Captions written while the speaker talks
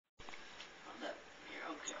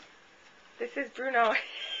This is Bruno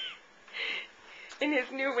in his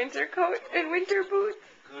new winter coat and winter boots.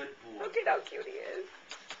 Good boy. Look at how cute he is.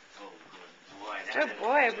 Oh, good boy. Good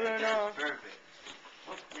boy, Bruno. That's perfect.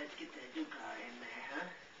 Oh, let's get that Ducar in there, huh?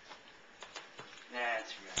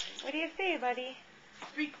 That's right. What do you say, buddy?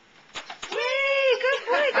 3. Yay! Good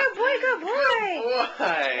boy, good boy, good boy. Good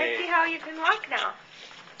boy. Let's see how you can walk now.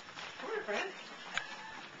 Come here, friend.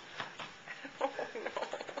 Oh, no.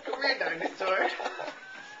 Come here, dinosaur.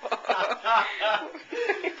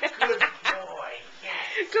 Good boy.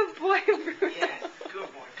 Yes. Good boy, Bruno. Yes. Good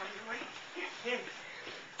boy. Come your way. Here.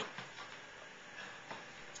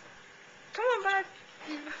 Come on, bud.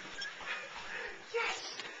 Yes.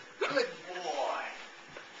 Good boy.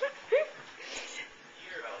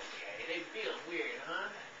 You're okay. They feel weird, huh?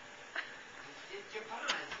 It's your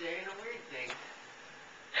paws. They're in a weird thing.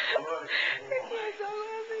 Good boy. He's so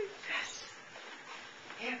loving. Yes.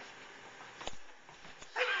 Here.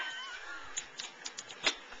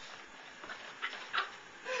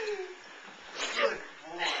 Good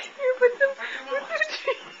boy. Here, put some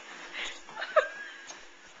trees.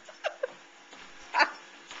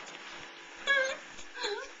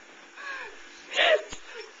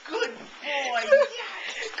 Good boy.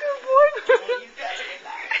 Yes. Good boy, Oh, Bruno. you gotta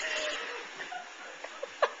relax.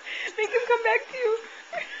 Make him come back to you.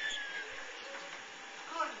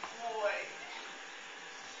 Good boy.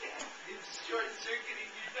 Yes. It's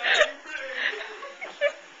short-circuiting your naughty brain.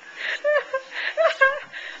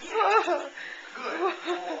 Oh. Good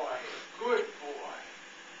boy. Good boy.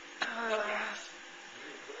 Uh,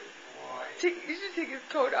 Good boy. You should take his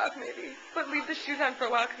coat off, maybe. But leave the shoes on for a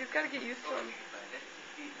while, because he's got to get used to them. Okay, but let's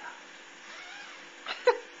see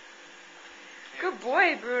now. Good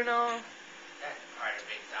boy, Bruno. That part of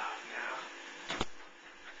it's off now.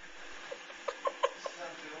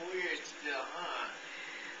 Something weird still, huh?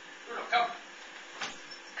 Bruno, come.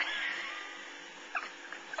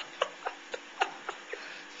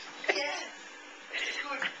 Yes.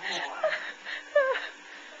 Good boy.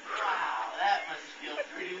 Wow, that must feel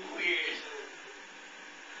pretty weird.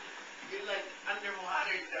 You're like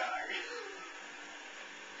underwater dog.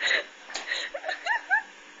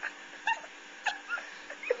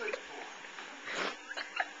 Good boy.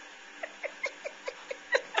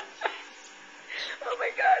 Oh my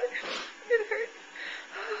God, it hurts.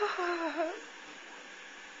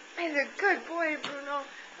 He's a good boy, Bruno.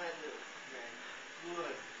 My little friend. Good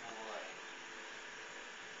boy.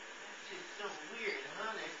 That's just so weird,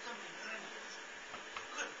 huh? There's something on you.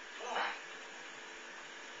 Good boy.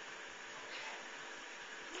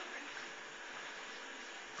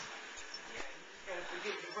 Yeah, you just gotta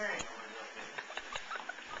forget you're wearing them or nothing.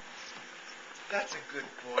 That's a good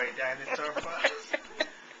boy, dinosaur Buzz.